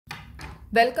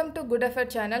Welcome to Good Effort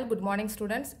channel. Good morning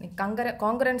students.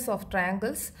 Congruence of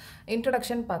Triangles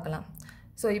introduction பார்க்கலாம்.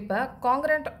 So இப்போ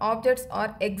congruent objects are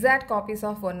exact copies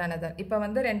of one another. இப்போ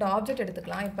வந்து ரெண்டு object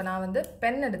எடுத்துக்கலாம். இப்போ நான் வந்து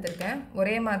பென் எடுத்துர்க்கேன்.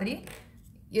 ஒரே மாதிரி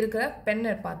இருக்கிற பென்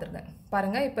பார்த்திருக்கேன்.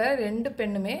 பாருங்க இப்போ ரெண்டு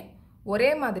பென்னுமே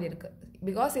ஒரே மாதிரி இருக்கு.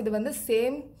 Because இது வந்து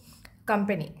same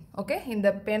company. Okay, இந்த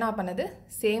பேனா பண்ணது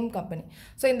same company.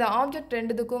 So இந்த ஆப்ஜெக்ட்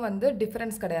ரெண்டுத்துக்கும் வந்து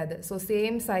டிஃபரன்ஸ் கிடையாது. So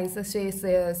same size,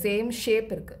 same shape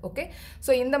இருக்கு. Okay,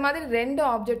 so இந்த மாதிரி ரெண்டு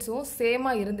ஆப்ஜெக்ட்ஸும்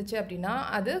சேமா இருந்துச்சு அப்படின்னா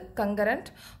அது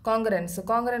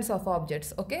congruence of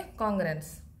objects. Okay, congruent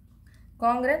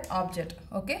object.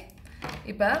 Okay,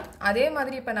 இப்போ அதே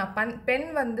மாதிரி இப்போ நான் பென்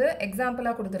வந்து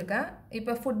எக்ஸாம்பிளாக கொடுத்துருக்கேன்.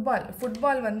 இப்போ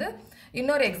ஃபுட்பால் வந்து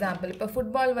இன்னொரு எக்ஸாம்பிள். இப்போ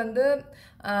ஃபுட்பால் வந்து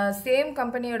சேம்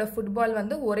கம்பெனியோட ஃபுட்பால்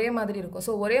வந்து ஒரே மாதிரி இருக்கும்.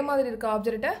 ஸோ ஒரே மாதிரி இருக்க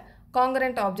ஆப்ஜெக்டை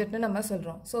காங்கரண்ட் ஆப்ஜெக்ட்னு நம்ம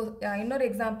சொல்கிறோம். ஸோ இன்னொரு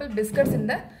எக்ஸாம்பிள் பிஸ்கட்ஸ்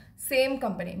இந்த சேம்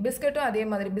கம்பெனி. பிஸ்கெட்டும் அதே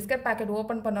மாதிரி பிஸ்கட் பேக்கெட்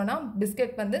ஓப்பன் பண்ணோன்னா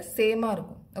பிஸ்கெட் வந்து சேமாக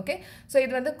இருக்கும். ஓகே, ஸோ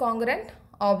இது வந்து காங்கரண்ட்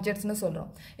ஆப்ஜெக்ட்ஸ்னு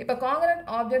சொல்கிறோம். இப்போ காங்கரண்ட்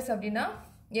ஆப்ஜெக்ட்ஸ் அப்படின்னா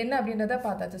என்ன அப்படின்றத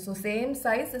பார்த்தாச்சு. So same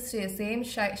size same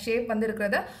shape வந்து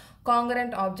இருக்கிறத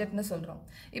காங்கரண்ட் ஆப்ஜெக்ட்னு சொல்கிறோம்.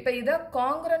 இப்போ இதை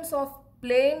காங்கரன்ஸ் ஆஃப்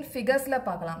பிளேன் ஃபிகர்ஸில்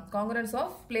பார்க்கலாம். Congruence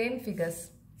of plane figures.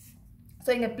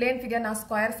 So இங்கே பிளேன் ஃபிகர் நான்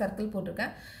ஸ்கொயர் சர்க்கிள்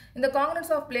போட்டிருக்கேன். இந்த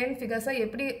காங்கரன்ஸ் ஆஃப் பிளேன் ஃபிகர்ஸை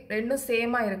எப்படி ரெண்டும்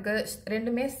சேமாக இருக்குது,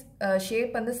 ரெண்டுமே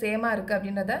ஷேப் வந்து சேமாக இருக்குது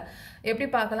அப்படின்றத எப்படி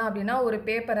பார்க்கலாம் அப்படின்னா ஒரு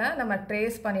பேப்பரை நம்ம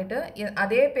ட்ரேஸ் பண்ணிவிட்டு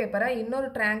அதே பேப்பரை இன்னொரு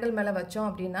ட்ரையாங்கிள் மேலே வச்சோம்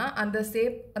அப்படின்னா அந்த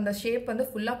ஷேப் வந்து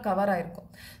ஃபுல்லாக கவர் ஆகிருக்கும்.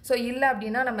 ஸோ இல்லை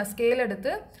அப்படின்னா நம்ம ஸ்கேல்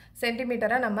எடுத்து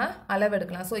சென்டிமீட்டரை நம்ம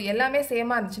அளவெடுக்கலாம். ஸோ எல்லாமே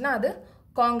சேமாக இருந்துச்சுன்னா அது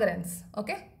காங்கரன்ஸ்.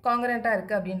 ஓகே, காங்கரண்ட்டாக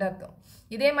இருக்குது அப்படின்ற அர்த்தம்.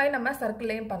 இதே மாதிரி நம்ம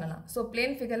சர்க்கிள்லையும் பண்ணலாம். ஸோ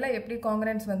பிளேன் ஃபிகரில் எப்படி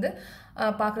காங்கரன்ஸ் வந்து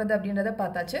பார்க்குறது அப்படின்றத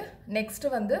பார்த்தாச்சு. நெக்ஸ்ட்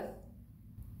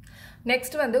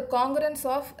வந்து congruence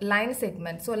of line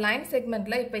segment. So line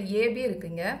செக்மெண்ட்டில் இப்போ ஏபி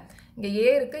இருக்குங்க, இங்கே ஏ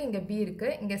இருக்குது, இங்கே பி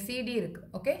இருக்குது, இங்கே சிடி இருக்குது.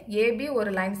 ஓகே, ஏபி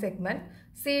ஒரு லைன் செக்மெண்ட்,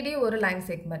 சிடி ஒரு லைன்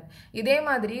செக்மெண்ட். இதே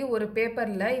மாதிரி ஒரு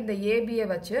பேப்பரில் இந்த ஏபியை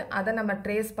வச்சு அதை நம்ம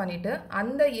ட்ரேஸ் பண்ணிவிட்டு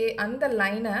அந்த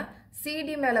லைனை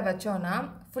சிடி மேலே வச்சோன்னா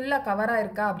ஃபுல்லாக கவராக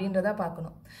இருக்கா அப்படின்றத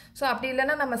பார்க்கணும். ஸோ அப்படி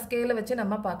இல்லைன்னா நம்ம ஸ்கேலை வச்சு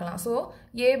நம்ம பார்க்கலாம். ஸோ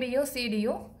ஏபியும்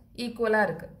சிடியும் ஈக்குவலாக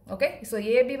இருக்குது. ஓகே, ஸோ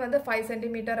ஏபி வந்து 5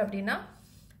 சென்டிமீட்டர் அப்படின்னா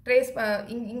ட்ரேஸ்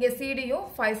இங்கே சிடியும்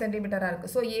 5 சென்டிமீட்டராக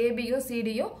இருக்குது. So ஏபியும்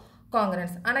சிடியும்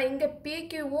congruence. ஆனால் இங்கே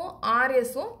பிக்யூவும்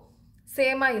ஆர்எஸும்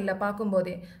சேமாக இல்லை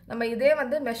பார்க்கும்போதே. நம்ம இதே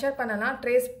வந்து மெஷர் பண்ணலாம்,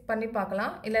 ட்ரேஸ் பண்ணி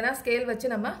பார்க்கலாம், இல்லைனா ஸ்கேல் வச்சு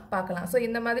நம்ம பார்க்கலாம். ஸோ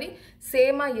இந்த மாதிரி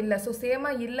சேமாக இல்லை. ஸோ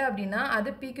சேமாக இல்லை அப்படின்னா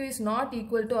அது பிக்யூ is not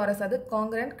equal to RS, அது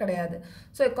காங்கரண்ட் கிடையாது.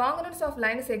 ஸோ காங்கரன்ஸ் ஆஃப்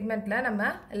லைன் செக்மெண்ட்டில்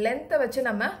நம்ம லென்த்தை வச்சு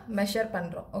நம்ம மெஷர்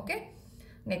பண்ணுறோம். ஓகே,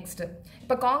 நெக்ஸ்ட்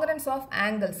இப்போ congruence of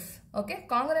angles. Okay,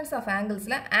 congruence of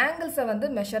ஆங்கிள்ஸில் ஆங்கிள்ஸை வந்து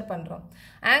மெஷர் பண்ணுறோம்.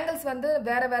 ஆங்கிள்ஸ் வந்து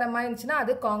வேறு மாதிரி இருந்துச்சுன்னா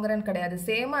அது காங்கரண்ட் கிடையாது.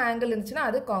 சேமாக ஆங்கிள் இருந்துச்சுன்னா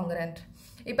அது காங்கரண்ட்.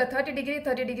 இப்போ 30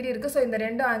 டிகிரி இருக்குது. ஸோ இந்த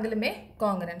ரெண்டு ஆங்கிளுமே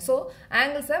காங்கரண்ட். ஸோ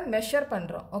ஆங்கிள்ஸை மெஷர்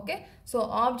பண்ணுறோம். ஓகே, ஸோ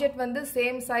ஆப்ஜெக்ட் வந்து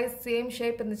சேம் சைஸ் சேம்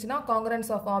ஷேப் இருந்துச்சுன்னா காங்கரன்ஸ்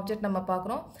ஆஃப் ஆப்ஜெக்ட் நம்ம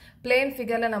பார்க்குறோம். பிளேன்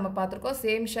ஃபிகரில் நம்ம பார்த்துருக்கோம்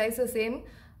சேம் சைஸ் சேம்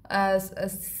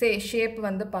ஷேப்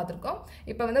வந்து பார்த்துருக்கோம்.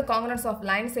 இப்போ வந்து congruence of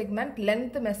line segment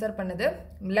length measure பண்ணுது,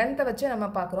 லென்த்தை வச்சு நம்ம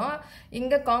பார்க்குறோம்.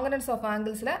 இங்கே காங்கரன்ஸ் ஆஃப்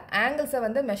ஆங்கிள்ஸில் ஆங்கிள்ஸை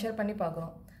வந்து மெஷர் பண்ணி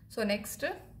பார்க்குறோம். So next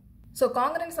so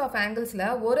congruence of ஆங்கிள்ஸில்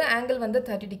ஒரு ஆங்கிள் வந்து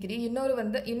 30 டிகிரி,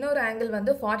 இன்னொரு ஆங்கிள்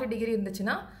வந்து 40 டிகிரி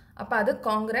இருந்துச்சுன்னா அப்போ அது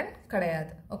காங்கரண்ட்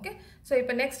கிடையாது. ஓகே, ஸோ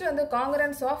இப்போ நெக்ஸ்ட் வந்து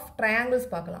காங்கரன்ஸ் ஆஃப் ட்ரையாங்கிள்ஸ்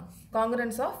பார்க்கலாம்.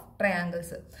 Congruence of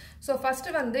triangles. So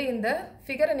first வந்து இந்த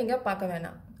ஃபிகரை நீங்கள் பார்க்க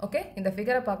வேணாம். ஓகே, இந்த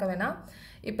ஃபிகரை பார்க்க வேணாம்.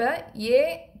 இப்போ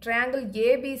ட்ரையாங்கிள்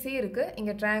ஏபிசி இருக்குது,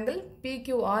 இங்கே ட்ரையாங்கிள்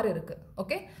பிக்யூஆர் இருக்குது.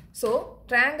 ஓகே, ஸோ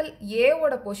ட்ரையாங்கிள்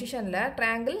ஏவோட பொசிஷனில்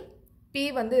ட்ரையாங்கிள் பி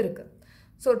வந்து இருக்குது.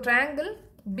 ஸோ ட்ரையாங்கிள்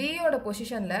பியோட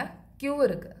பொசிஷனில் Q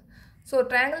இருக்குது. ஸோ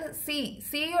ட்ரையாங்கிள்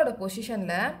சியோட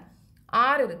பொசிஷனில்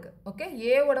ஆர் இருக்குது. ஓகே,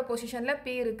 ஏவோட பொசிஷனில்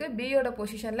பி இருக்குது, பியோட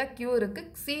பொசிஷனில் Q இருக்குது,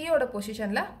 சியோட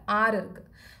பொசிஷனில் ஆர் இருக்குது.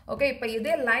 ஓகே, இப்போ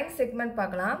இதே லைன் செக்மெண்ட்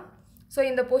பார்க்கலாம். ஸோ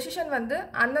இந்த பொசிஷன் வந்து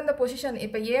அந்தந்த பொசிஷன்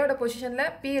இப்போ ஏயோட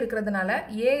பொசிஷனில் பி இருக்கிறதுனால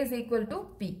ஏ is equal to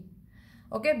be.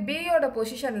 Okay, பியோட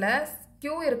பொசிஷனில்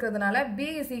Q இருக்கிறதுனால B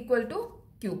is equal to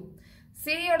Q.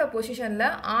 சியோட பொசிஷனில்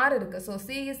ஆர் இருக்குது. So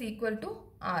C is equal to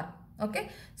R. Okay,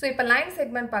 so இப்போ லைன்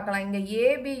செக்மெண்ட் பார்க்கலாம். இங்கே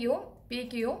ஏபியும்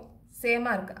பிக்யூயும்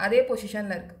சேமாக இருக்குது, அதே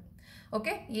பொசிஷனில் இருக்குது.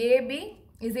 Okay, AB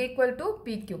is equal to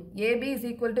பிக்யூ, AB is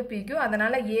equal to பிக்யூ,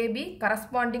 அதனால் AB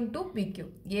corresponding to பிக்யூ,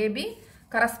 AB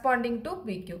corresponding to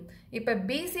பிக்யூ. இப்போ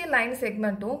பிசி லைன்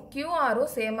செக்மெண்ட்டும்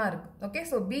கியூஆரும் சேமாக இருக்குது. Okay,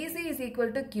 so PC is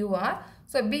equal to QR,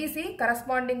 so PC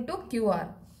corresponding to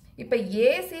QR. இப்போ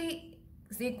AC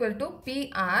is equal to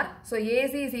PR, so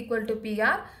AC is equal to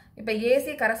PR, இப்போ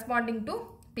AC corresponding to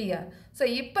PR. So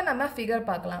இப்போ நம்ம figure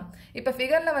பார்க்கலாம். இப்போ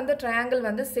ஃபிகர்ல வந்து triangle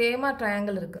வந்து சேமா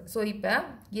ட்ரையாங்கிள் இருக்கு. So இப்போ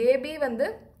AB வந்து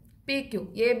PQ.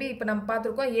 AB இப்போ நம்ம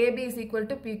பார்த்துருக்கோம் AB is equal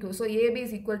to PQ. So AB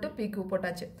is equal to PQ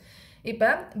போட்டாச்சு. இப்போ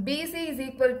BC is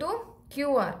equal to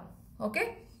QR. Okay?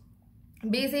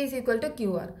 BC is equal to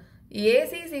QR.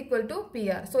 AC is equal to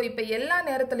PR. So இப்போ எல்லா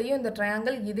நேரத்திலையும் இந்த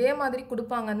ட்ரையாங்கிள் இதே மாதிரி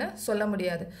கொடுப்பாங்கன்னு சொல்ல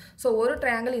முடியாது. ஸோ ஒரு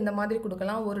ட்ரையாங்கிள் இந்த மாதிரி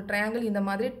கொடுக்கலாம், ஒரு ட்ரையாங்கிள் இந்த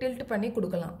மாதிரி டில்ட் பண்ணி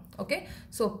கொடுக்கலாம். ஓகே,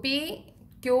 ஸோ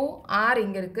PQR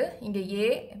இங்கே இருக்குது, இங்கே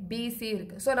ABC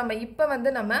இருக்குது. ஸோ நம்ம இப்போ வந்து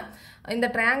நம்ம இந்த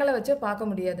ட்ரையாங்கிளை வச்சு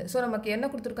பார்க்க முடியாது. ஸோ நமக்கு என்ன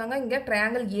கொடுத்துருக்காங்க, இங்கே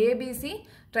triangle ABC,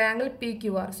 triangle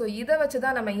PQR. So இதை வச்சு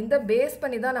தான் நம்ம இந்த பேஸ்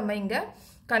பண்ணி தான் நம்ம இங்கே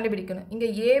கண்டுபிடிக்கணும். இங்கே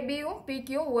ABயும்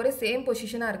PQவும் ஒரு சேம்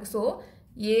பொசிஷனாக இருக்குது. ஸோ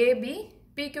AB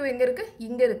PQ எங்கே இருக்குது,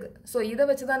 இங்கே இருக்குது. ஸோ இதை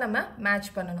வச்சு தான் நம்ம மேட்ச்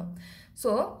பண்ணணும்.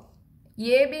 ஸோ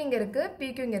AB இங்கே இருக்குது,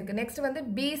 PQ இங்கே இருக்குது. நெக்ஸ்ட் வந்து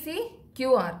BC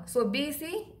QR. ஸோ BC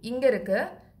இங்கே இருக்குது,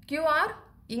 QR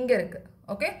இங்கே இருக்குது.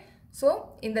 ஓகே, ஸோ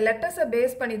இந்த லெட்டர்ஸை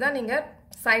பேஸ் பண்ணி தான் நீங்கள்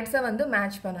சைட்ஸை வந்து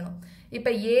மேட்ச் பண்ணணும். இப்போ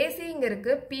AC இங்கே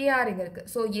இருக்குது, PR இங்கே இருக்குது.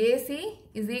 So AC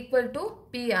is equal to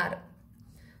PR.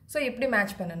 So இப்படி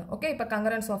மேட்ச் பண்ணணும். ஓகே, இப்போ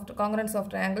காங்கிரன்ஸ் ஆஃப்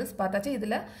ட்ரையாங்கிள்ஸ் பார்த்தாச்சு.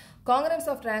 இதில் காங்கிரன்ஸ்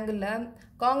ஆஃப் ட்ரையாங்கிளில்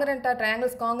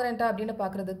ட்ரையாங்கிள்ஸ் காங்கிரண்டா அப்படின்னு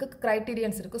பார்க்குறதுக்கு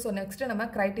க்ரைட்டீரியன்ஸ் இருக்குது. ஸோ நெக்ஸ்ட்டு நம்ம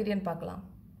க்ரைட்டீரியன் பார்க்கலாம்.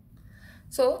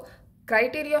 So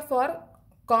criteria for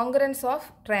congruence of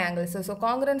triangles. So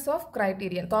congruence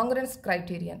criterion.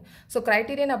 So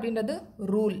criterion அப்படின்றது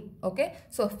rule. Okay,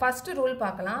 so first rule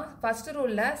பார்க்கலாம். first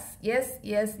ruleல yes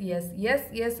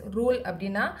rule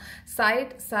அப்படின்னா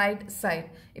side.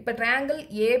 இப்போ triangle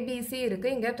ABC இருக்கு,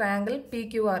 இங்க triangle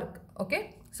PQR இருக்கு. Okay,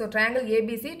 so triangle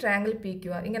ABC, triangle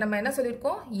PQR. இங்க நம்ம என்ன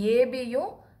சொல்லியிருக்கோம்,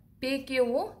 ABயும்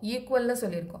PQவும் ஈக்குவல்னு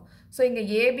சொல்லியிருக்கோம். ஸோ இங்க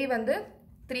AB வந்து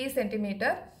 3 cm,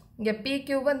 இங்க PQ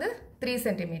வந்து 3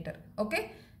 cm. ஓகே,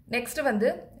 நெக்ஸ்ட் வந்து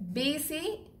BC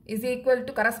is equal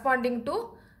to corresponding to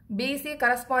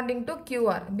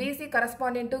QR. BC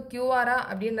corresponding to QR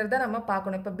அப்படின்றத நம்ம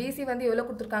பார்க்கணும். இப்போ BC வந்து எவ்வளோ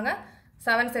கொடுத்துருக்காங்க,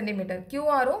 7 cm,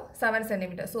 QRும் 7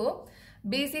 cm. So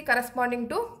BC corresponding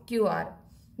to QR.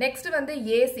 Next வந்து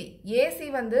AC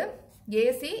வந்து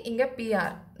AC இங்கே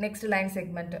PR, next line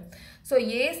segment. So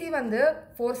AC வந்து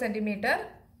 4 cm,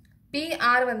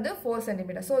 PR வந்து 4 cm.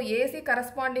 So AC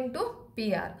corresponding to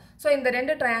PR. So இந்த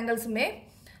ரெண்டு ட்ரையாங்கிள்ஸுமே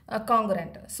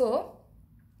congruent. ஸோ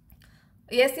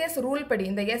SS ரூல் படி,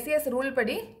 இந்த SS ரூல்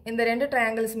படி இந்த ரெண்டு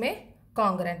ட்ரையாங்கிள்ஸுமே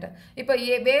congruent. இப்போ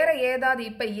வேறு ஏதாவது,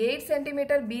 இப்போ 8 cm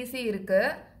BC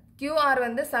இருக்குது, QR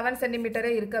வந்து 7 cm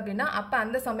இருக்குது அப்படின்னா அப்போ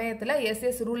அந்த சமயத்தில்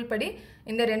SS ரூல் படி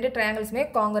இந்த ரெண்டு ட்ரையாங்கிள்ஸுமே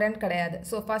congruent கிடையாது.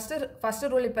 ஸோ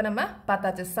ஃபஸ்ட்டு ரூல் இப்போ நம்ம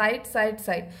பார்த்தாச்சு, சைட்.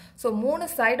 ஸோ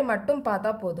 3 சைடு மட்டும்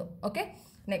பார்த்தா போதும். ஓகே,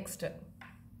 நெக்ஸ்ட்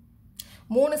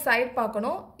 3 சைடு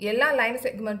பார்க்கணும், எல்லா லைன்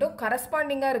செக்மெண்ட்டும்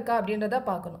கரஸ்பாண்டிங்காக இருக்கா அப்படின்றத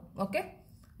பார்க்கணும். ஓகே,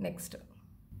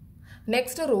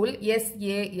 நெக்ஸ்ட் ரூல்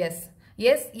SAS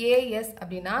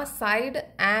அப்படின்னா சைடு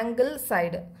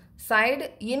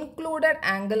இன்க்ளூடட்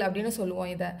ஆங்கிள் அப்படின்னு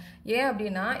சொல்லுவோம் இதை. ஏன்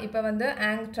அப்படின்னா இப்போ வந்து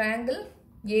ட்ரையாங்கிள்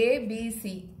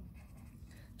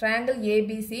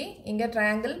ABC, இங்கே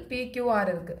ட்ரையாங்கிள் PQR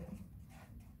இருக்கு.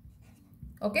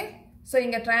 ஓகே, ஸோ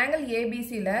இங்கே ட்ரையாங்கிள்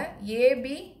ABCயில் AB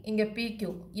இங்கே PQ,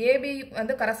 AB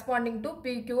வந்து கரஸ்பாண்டிங் டு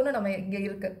PQன்னு நம்ம இங்கே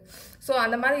இருக்குது. ஸோ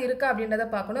அந்த மாதிரி இருக்கா அப்படின்றத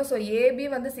பார்க்கணும். ஸோ AB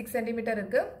வந்து 6 cm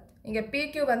இருக்குது, இங்கே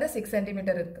PQ வந்து 6 cm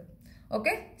இருக்குது.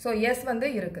 ஓகே, ஸோ S வந்து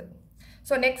இருக்குது.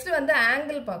 ஸோ நெக்ஸ்ட் வந்து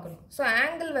ஆங்கிள் பார்க்கணும். ஸோ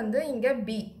ஆங்கிள் வந்து இங்கே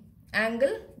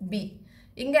ஆங்கிள் B,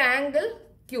 இங்கே ஆங்கிள்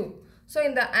Q. ஸோ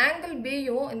இந்த ஆங்கிள்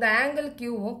Bயும் இந்த ஆங்கிள்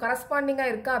Qவும்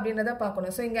கரஸ்பாண்டிங்காக இருக்கா அப்படின்றத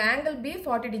பார்க்கணும். ஸோ இங்கே ஆங்கிள் B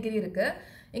 40 டிகிரி இருக்குது,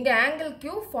 இங்கே ஆங்கிள் Q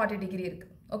 40 டிகிரி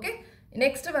இருக்குது. ஓகே,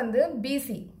 நெக்ஸ்ட் வந்து BC,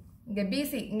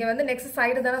 இங்கே வந்து நெக்ஸ்ட்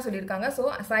சைடு தானே சொல்லியிருக்காங்க. ஸோ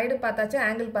சைடு பார்த்தாச்சு,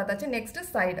 ஆங்கிள் பார்த்தாச்சு, நெக்ஸ்ட்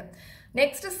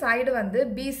சைடு வந்து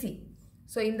BC.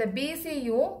 ஸோ இந்த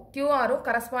BCயும் QRும்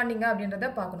கரஸ்பாண்டிங்கா அப்படின்றத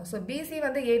பார்க்கணும். ஸோ BC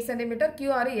வந்து 8 cm,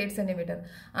 QR 8 cm.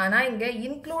 ஆனால் இங்கே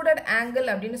இன்க்ளூடட் ஆங்கிள்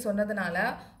அப்படின்னு சொன்னதுனால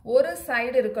ஒரு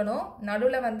சைடு இருக்கணும்,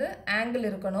 நடுவில் வந்து ஆங்கிள்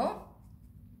இருக்கணும்,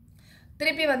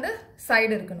 திருப்பி வந்து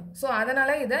சைடு இருக்கணும். ஸோ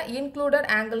அதனால் இதை இன்க்ளூடட்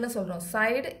ஆங்கிள்னு சொல்கிறோம்.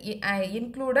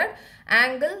 இன்க்ளூடட்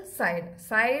ஆங்கிள்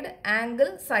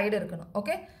சைடு இருக்கணும்.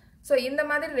 ஓகே, ஸோ இந்த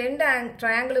மாதிரி ரெண்டு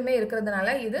ட்ரையாங்கிளுமே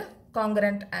இருக்கிறதுனால இது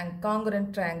காங்கிரண்ட்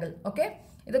ட்ரையாங்கிள். ஓகே,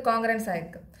 இது காங்கிரன்ஸ்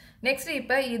ஆயிருக்கு. நெக்ஸ்ட்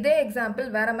இப்போ இதே எக்ஸாம்பிள்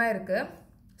வேற மாதிரி இருக்கு.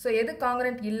 ஸோ எது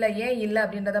காங்கிரண்ட் இல்லை, ஏன் இல்லை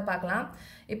அப்படின்றத பார்க்கலாம்.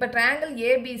 இப்போ ட்ரையாங்கிள்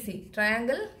ABC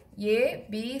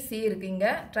இருக்கு,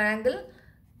 இங்கே ட்ரையாங்கிள்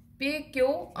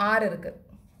PQR இருக்கு.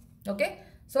 Okay,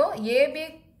 so AB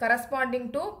corresponding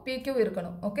to PQ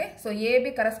இருக்கணும். Okay, so AB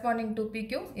corresponding to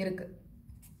PQ இருக்கு.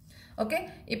 ஓகே,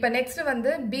 இப்போ நெக்ஸ்ட்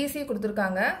வந்து BC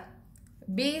கொடுத்துருக்காங்க,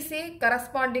 BC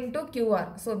corresponding to QR.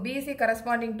 So BC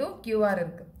corresponding to QR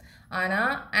இருக்கு.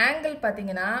 ஆனால் ஆங்கிள்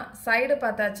பார்த்தீங்கன்னா சைடு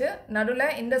பார்த்தாச்சு,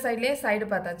 நடுவில் இந்த சைட்லேயே சைடு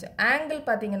பார்த்தாச்சு. ஆங்கிள்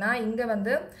பார்த்தீங்கன்னா இங்கே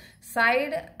வந்து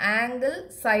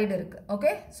சைடு இருக்கு.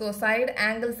 ஓகே, ஸோ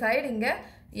சைடு இங்கே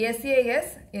SAS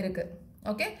இருக்கு.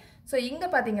 ஓகே, ஸோ இங்கே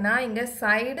பார்த்தீங்கன்னா இங்கே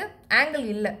சைடு ஆங்கிள்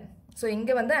இல்லை. ஸோ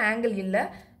இங்கே வந்து ஆங்கிள் இல்லை,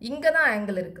 இங்கே தான்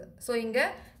ஆங்கிள் இருக்குது. ஸோ இங்கே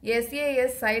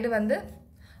SAS சைடு வந்து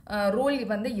ரூல்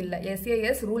வந்து இல்லை,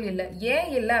 SAS ரூல் இல்லை. ஏன்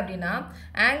இல்லை அப்படின்னா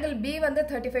ஆங்கிள் B வந்து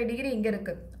 35 டிகிரி இங்கே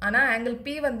இருக்குது, ஆனால் ஆங்கிள்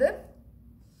P வந்து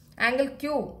ஆங்கிள் Q,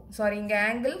 சாரி இங்கே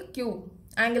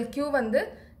ஆங்கிள் Q வந்து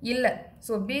இல்லை.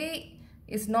 So B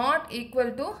is not equal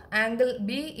to angle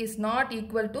B is not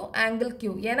equal to angle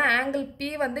Q. ஏன்னா angle P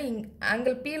வந்து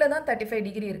angle Pல தான் 35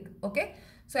 டிகிரி இருக்கு. ஓகே,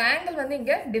 ஸோ angle வந்து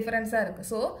இங்கே டிஃபரன்ஸாக இருக்கு.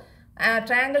 So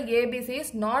triangle ABC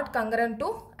is not congruent to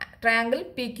triangle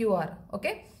PQR.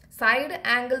 Okay, side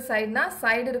angle சைடுனா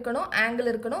side இருக்கணும், angle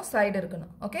இருக்கணும், side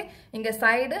இருக்கணும். ஓகே, இங்கே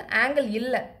சைடு ஆங்கிள்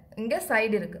இல்லை, இங்கே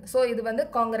சைடு இருக்கு. ஸோ இது வந்து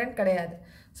congruent கிடையாது.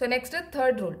 So next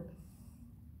third rule.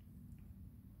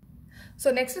 So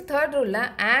next third ரூலில்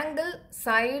angle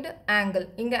side angle,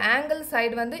 இங்கே ஆங்கிள்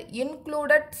சைடு வந்து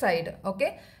இன்க்ளூடட் சைடு. ஓகே,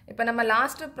 இப்போ நம்ம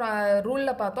லாஸ்ட்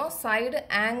ரூலில் பார்த்தோம் சைடு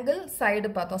ஆங்கிள் சைடு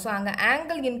பார்த்தோம். ஸோ அங்கே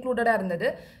ஆங்கிள் இன்க்ளூடடாக இருந்தது,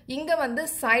 இங்கே வந்து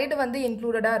சைடு வந்து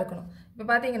இன்க்ளூடடாக இருக்கணும். இப்போ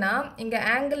பார்த்தீங்கன்னா இங்கே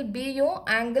ஆங்கிள் பியும்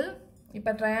ஆங்கிள்,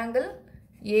 இப்போ ட்ரையாங்கிள்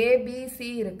ஏபிசி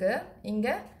இருக்குது,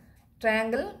 இங்கே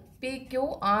ட்ரையாங்கிள்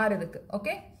PQR இருக்குது.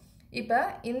 ஓகே, இப்போ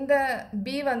இந்த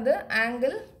பி வந்து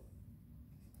ஆங்கிள்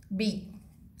பி,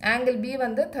 angle B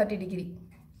வந்து 30 டிகிரி.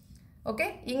 ஓகே,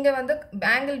 இங்கே வந்து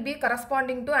angle B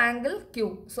corresponding to angle Q.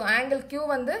 So angle Q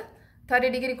வந்து 30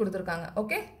 டிகிரி கொடுத்துருக்காங்க.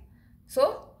 ஓகே, ஸோ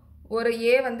ஒரு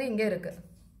A வந்து இங்கே இருக்குது.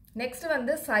 நெக்ஸ்ட்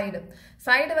வந்து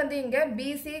சைடு வந்து இங்கே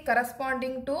BC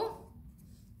corresponding to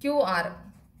QR.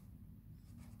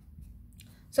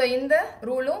 So இந்த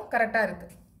ரூலும் கரெக்டாக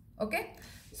இருக்குது. ஓகே,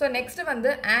 ஸோ நெக்ஸ்ட்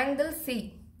வந்து angle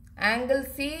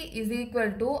C is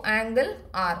equal to angle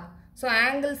R. So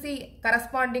angle C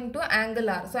corresponding to angle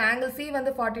R. So angle C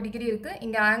வந்து 40 டிகிரி இருக்கு,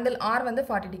 இங்க angle R வந்து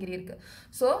 40 டிகிரி இருக்கு.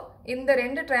 So இந்த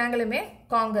ரெண்டு ட்ரையாங்கிளுமே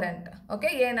congruent. ஓகே,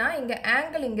 ஏன்னா இங்க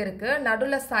ஆங்கிள் இங்க இருக்கு,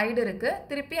 நடுவுல சைடு இருக்கு,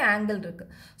 திருப்பி ஆங்கிள் இருக்கு.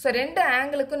 ஸோ ரெண்டு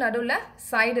ஆங்கிளுக்கு நடுவுல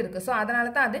சைடு இருக்கு. ஸோ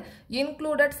அதனால தான் அது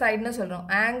இன்க்ளூடட் சைடுன்னு சொல்றோம்,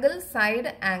 ஆங்கிள்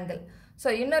சைடு ஆங்கிள். ஸோ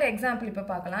இன்னொரு எக்ஸாம்பிள் இப்போ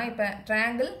பார்க்கலாம். இப்போ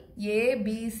ட்ரையாங்கிள்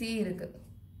ABC இருக்கு,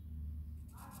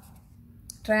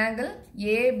 ட்ரையாங்கிள்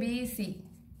ABC,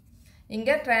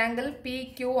 இங்கே ட்ரையாங்கிள்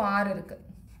PQR இருக்கு.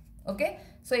 ஓகே,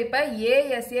 ஸோ இப்போ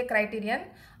ASA கிரைட்டீரியன்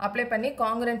அப்ளை பண்ணி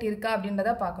காங்கிரண்ட் இருக்கா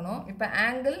அப்படின்றத பார்க்கணும். இப்போ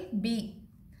angle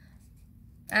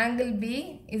B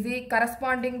is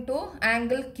corresponding to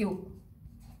angle Q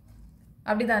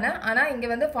அப்படிதானே, ஆனால் இங்கே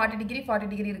வந்து 40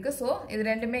 டிகிரி இருக்கு. ஸோ இது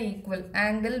ரெண்டுமே ஈக்குவல்,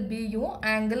 ஆங்கிள் பியும்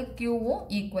ஆங்கிள் கியூவும்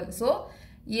ஈக்குவல். ஸோ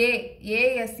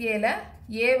ASAல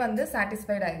A வந்து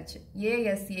சாட்டிஸ்ஃபைட் ஆயிடுச்சு,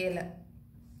 ASAல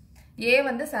A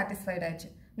வந்து சாட்டிஸ்ஃபைட் ஆயிடுச்சு.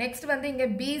 நெக்ஸ்ட் வந்து இங்க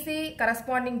BC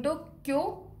corresponding to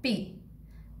QP,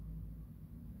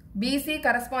 BC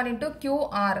corresponding to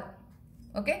QR.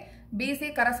 Okay, BC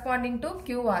corresponding to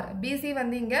QR. BC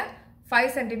வந்து இங்க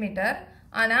 5 சென்டிமீட்டர்,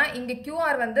 ஆனா இங்க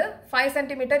QR வந்து 5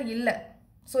 சென்டிமீட்டர் இல்லை.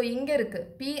 ஸோ இங்க இருக்கு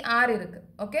PR இருக்கு.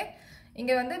 ஓகே,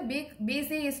 இங்க வந்து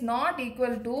BC is not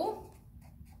equal to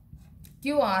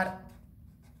QR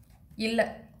இல்லை.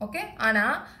 ஓகே, ஆனா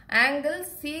angle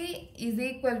C is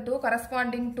equal to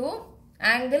corresponding to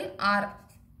angle R.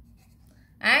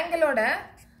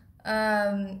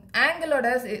 ஆங்கிளோட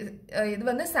இது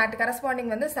வந்து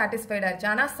கரஸ்பாண்டிங் வந்து சாட்டிஸ்ஃபைட் ஆச்சு,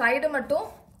 ஆனால் சைடு மட்டும்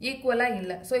ஈக்குவலாக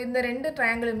இல்லை. ஸோ இந்த ரெண்டு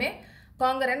ட்ரையாங்கிளுமே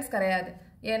காங்கரன்ஸ் கிடையாது.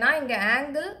 ஏன்னா இங்கே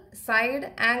ஆங்கிள் சைடு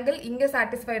ஆங்கிள் இங்கே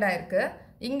சாட்டிஸ்ஃபைட் ஆயிருக்கு,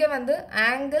 இங்கே வந்து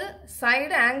ஆங்கிள்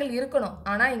சைடு ஆங்கிள் இருக்கணும்,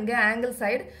 ஆனால் இங்கே ஆங்கிள்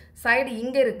சைடு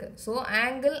இங்கே இருக்கு. ஸோ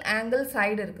ஆங்கிள்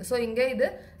சைடு இருக்கு. ஸோ இங்கே இது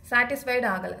சாட்டிஸ்ஃபைடு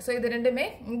ஆகலை. ஸோ இது ரெண்டுமே,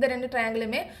 இந்த ரெண்டு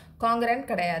ட்ரையாங்கிளுமே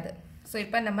காங்கரண்ட் கிடையாது. ஸோ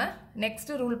இப்போ நம்ம நெக்ஸ்ட்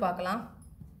ரூல் பார்க்கலாம்.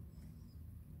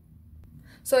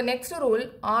 So next rule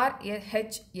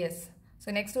RHS. So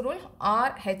next rule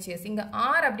RHS. இங்கே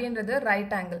R அப்படின்றது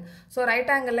ரைட் ஆங்கிள். ஸோ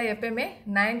ரைட் ஆங்கிளில் எப்பயுமே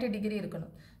 90 டிகிரி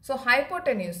இருக்கணும். ஸோ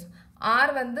ஹைப்போடென்யூஸ் R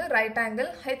வந்து ரைட் ஆங்கிள்,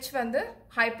 H வந்து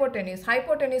ஹைப்போடென்யூஸ்.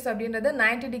 ஹைப்போடென்யூஸ் அப்படின்றது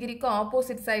 90 டிகிரிக்கு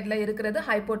ஆப்போசிட் சைடில் இருக்கிறது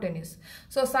ஹைப்போடென்யூஸ்.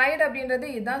 ஸோ சைடு அப்படின்றது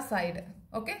இதுதான் side.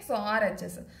 Okay, so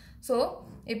RHS. So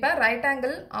இப்போ ரைட்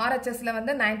ஆங்கிள் RHSல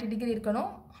வந்து 90 டிகிரி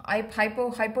இருக்கணும்,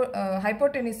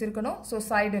 ஹைப்போடென்யூஸ் இருக்கணும், ஸோ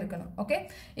சைடு இருக்கணும். ஓகே,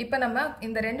 இப்போ நம்ம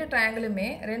இந்த ரெண்டு ட்ரையாங்கிளுமே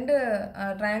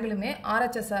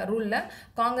RHS ரூலில்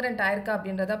காங்கரண்ட் ஆயிருக்கா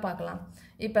அப்படின்றத பார்க்கலாம்.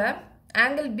 இப்போ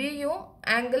ஆங்கிள் பியும்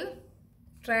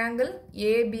ட்ரையாங்கிள்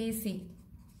ABC,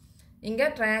 இங்கே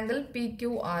ட்ரையாங்கிள்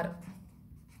PQR.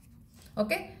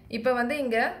 ஓகே, இப்போ வந்து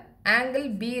இங்கே ஆங்கிள்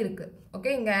B இருக்கு.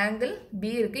 ஓகே, இங்கே ஆங்கிள் B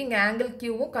இருக்கு, இங்கே angle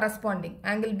Qவும் corresponding,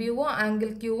 angle Bவும்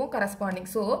angle Qவும் corresponding.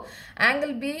 So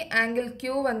angle B angle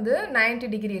Q வந்து 90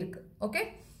 டிகிரி இருக்கு. ஓகே,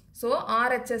 ஸோ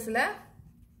RHSல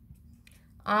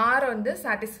R வந்து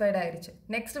சாட்டிஸ்ஃபைட் ஆயிடுச்சு.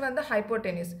 நெக்ஸ்ட் வந்து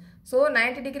ஹைப்போடென்யூஸ். ஸோ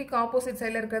 90 டிகிரிக்கு ஆப்போசிட்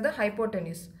சைடில் இருக்கிறது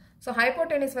ஹைப்போடென்யூஸ். ஸோ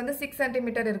ஹைப்போடெனிஸ் வந்து 6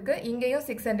 சென்டிமீட்டர் இருக்குது, இங்கேயும்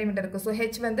 6 சென்டிமீட்டர் இருக்குது. ஸோ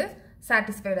ஹெச் வந்து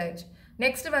சாட்டிஸ்ஃபைட் ஆயிடுச்சு.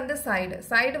 நெக்ஸ்ட் வந்து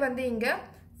சைடு வந்து இங்கே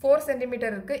 4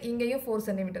 சென்டிமீட்டர் இருக்குது, இங்கேயும் 4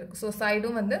 சென்டிமீட்டர் இருக்குது. ஸோ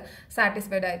சைடும் வந்து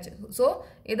சாட்டிஸ்ஃபைட் ஆயிடுச்சு. ஸோ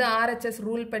இது RHS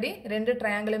ரூல் படி ரெண்டு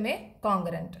ட்ரையாங்கிளுமே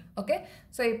காங்கரண்ட். ஓகே,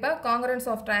 ஸோ இப்போ காங்கரன்ஸ்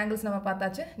ஆஃப் ட்ரையாங்கிள்ஸ் நம்ம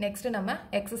பார்த்தாச்சு. நெக்ஸ்ட் நம்ம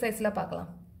எக்ஸசைஸில் பார்க்கலாம்.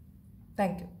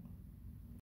 தேங்க்யூ.